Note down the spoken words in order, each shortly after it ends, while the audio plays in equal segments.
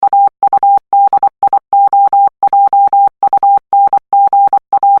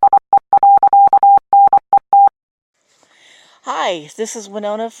Hi, this is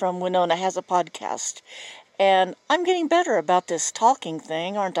Winona from Winona Has a Podcast, and I'm getting better about this talking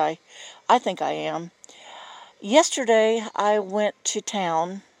thing, aren't I? I think I am. Yesterday, I went to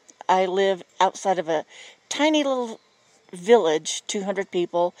town. I live outside of a tiny little village, 200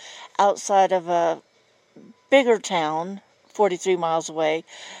 people, outside of a bigger town, 43 miles away,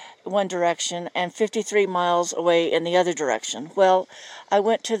 one direction, and 53 miles away in the other direction. Well, I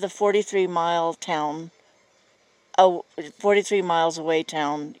went to the 43 miles away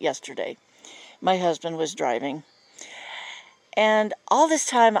town yesterday. My husband was driving. And all this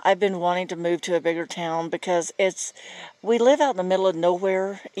time I've been wanting to move to a bigger town because we live out in the middle of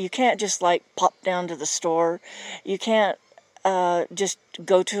nowhere. You can't just like pop down to the store. You can't just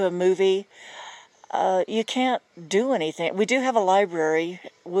go to a movie. You can't do anything. We do have a library.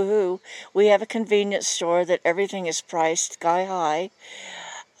 Woohoo. We have a convenience store that everything is priced sky high.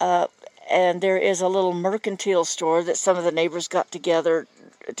 And there is a little mercantile store that some of the neighbors got together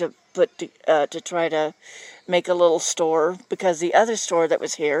to try to make a little store, because the other store that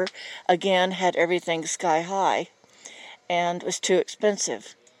was here, again, had everything sky high and was too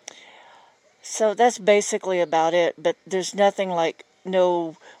expensive. So that's basically about it, but there's nothing like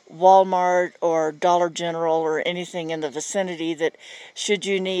no Walmart or Dollar General or anything in the vicinity that should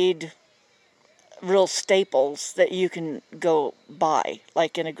you need real staples that you can go buy,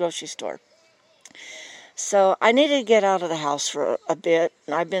 like in a grocery store. So I needed to get out of the house for a bit,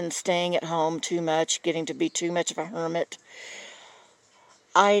 and I've been staying at home too much, getting to be too much of a hermit.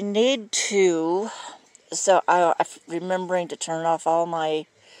 I'm remembering to turn off all my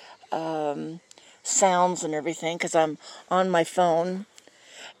sounds and everything, because I'm on my phone,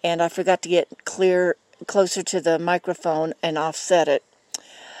 and I forgot to get closer to the microphone and offset it.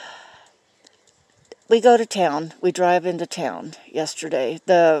 We go to town. We drive into town yesterday,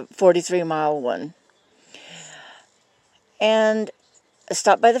 the 43-mile one. And I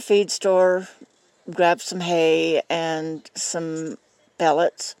stopped by the feed store, grabbed some hay and some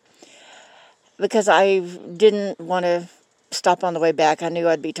pellets, because I didn't want to stop on the way back. I knew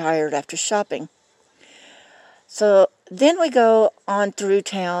I'd be tired after shopping. So then we go on through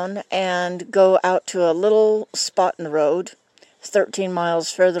town and go out to a little spot in the road. It's 13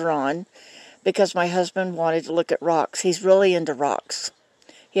 miles further on, because my husband wanted to look at rocks. He's really into rocks.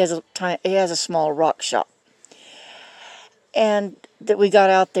 He has a small rock shop. And that we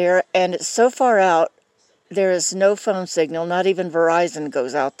got out there, and it's so far out, there is no phone signal. Not even Verizon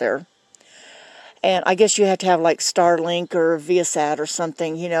goes out there. And I guess you have to have like Starlink or Viasat or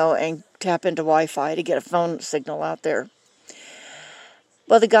something, and tap into Wi-Fi to get a phone signal out there.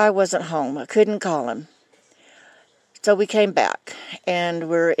 Well, the guy wasn't home. I couldn't call him. So we came back, and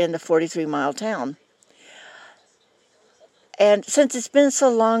we're in the 43-mile town. And since it's been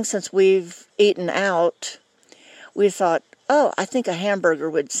so long since we've eaten out, we thought, I think a hamburger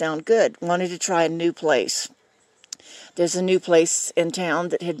would sound good. Wanted to try a new place. There's a new place in town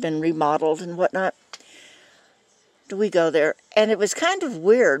that had been remodeled and whatnot. We go there, and it was kind of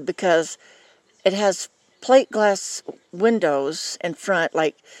weird because it has plate glass windows in front,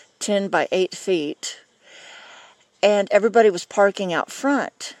 like 10 by 8 feet, and everybody was parking out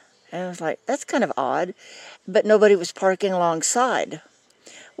front. And I was like, that's kind of odd, but nobody was parking alongside.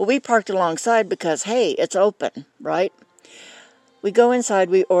 Well, we parked alongside because, hey, it's open, right? We go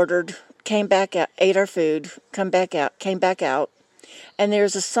inside, we ordered, came back out, ate our food, came back out, and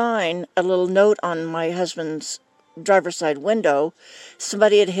there's a sign, a little note on my husband's driver's side window.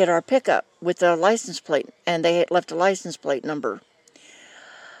 Somebody had hit our pickup with a license plate, and they had left a license plate number.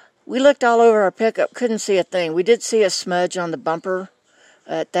 We looked all over our pickup, couldn't see a thing. We did see a smudge on the bumper.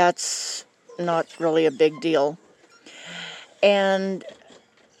 That's not really a big deal. And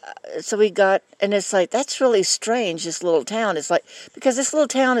so and it's like, that's really strange, this little town. It's like, because this little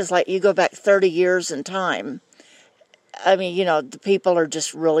town is like, you go back 30 years in time. I mean, the people are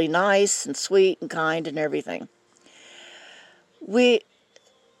just really nice and sweet and kind and everything. We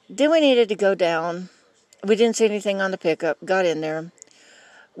needed to go down. We didn't see anything on the pickup, got in there,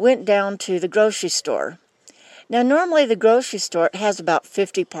 went down to the grocery store. Now, normally the grocery store has about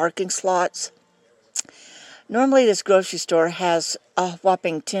 50 parking slots. Normally, this grocery store has a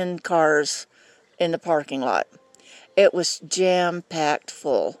whopping 10 cars in the parking lot. It was jam-packed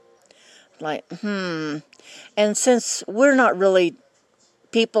full. Like, And since we're not really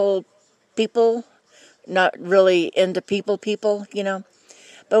people, not really into people,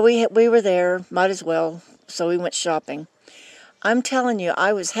 but we were there, might as well, so we went shopping. I'm telling you,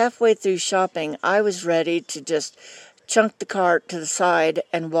 I was halfway through shopping. I was ready to just chunk the cart to the side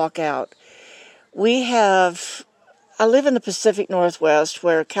and walk out. I live in the Pacific Northwest,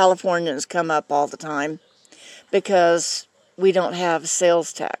 where Californians come up all the time because we don't have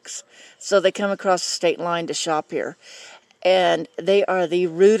sales tax. So they come across the state line to shop here. And they are the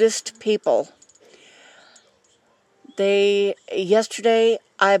rudest people. Yesterday,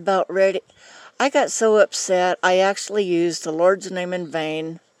 I got so upset, I actually used the Lord's name in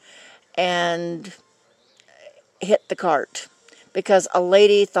vain and hit the cart. Because a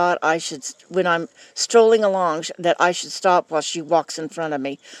lady thought when I'm strolling along, that I should stop while she walks in front of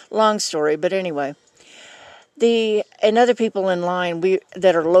me. Long story, but anyway. And other people in line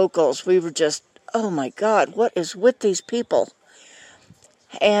that are locals, we were just, oh my God, what is with these people?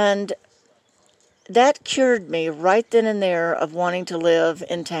 And that cured me right then and there of wanting to live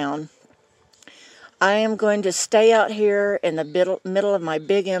in town. I am going to stay out here in the middle of my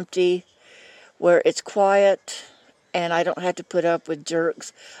big empty where it's quiet and I don't have to put up with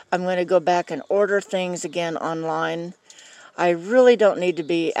jerks. I'm going to go back and order things again online. I really don't need to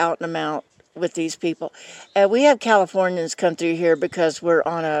be out and about with these people. We have Californians come through here because we're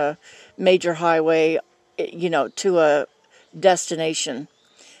on a major highway, to a destination.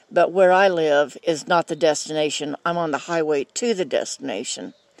 But where I live is not the destination. I'm on the highway to the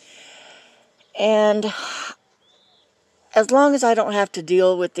destination. And as long as I don't have to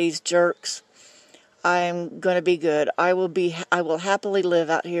deal with these jerks, I'm going to be good. I will happily live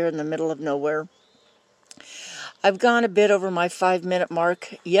out here in the middle of nowhere. I've gone a bit over my 5-minute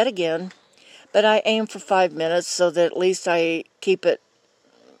mark yet again, but I aim for 5 minutes so that at least I keep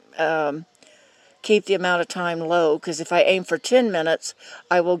the amount of time low, because if I aim for 10 minutes,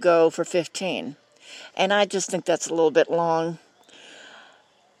 I will go for 15. And I just think that's a little bit long.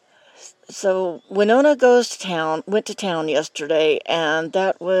 So Winona went to town yesterday, and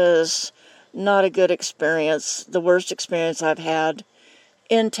that was not a good experience. The worst experience I've had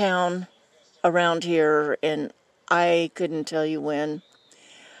in town around here, and I couldn't tell you when.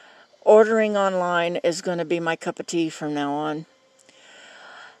 Ordering online is going to be my cup of tea from now on.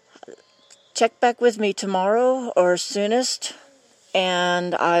 Check back with me tomorrow or soonest,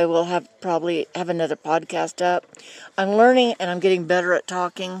 and I will probably have another podcast up. I'm learning and I'm getting better at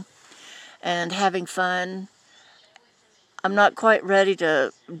talking and having fun. I'm not quite ready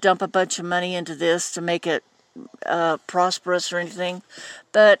to dump a bunch of money into this to make it prosperous or anything,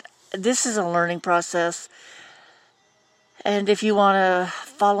 but this is a learning process. And if you want to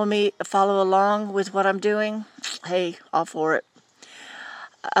follow along with what I'm doing, hey, all for it.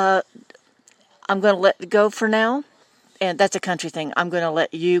 I'm going to let it go for now. And that's a country thing. I'm going to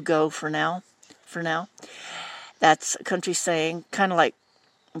let you go for now. That's a country saying, kind of like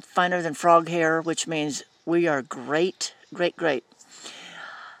finer than frog hair, which means we are great, great, great.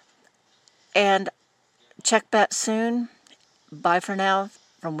 And check back soon. Bye for now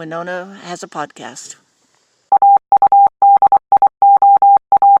from Winona Has a Podcast.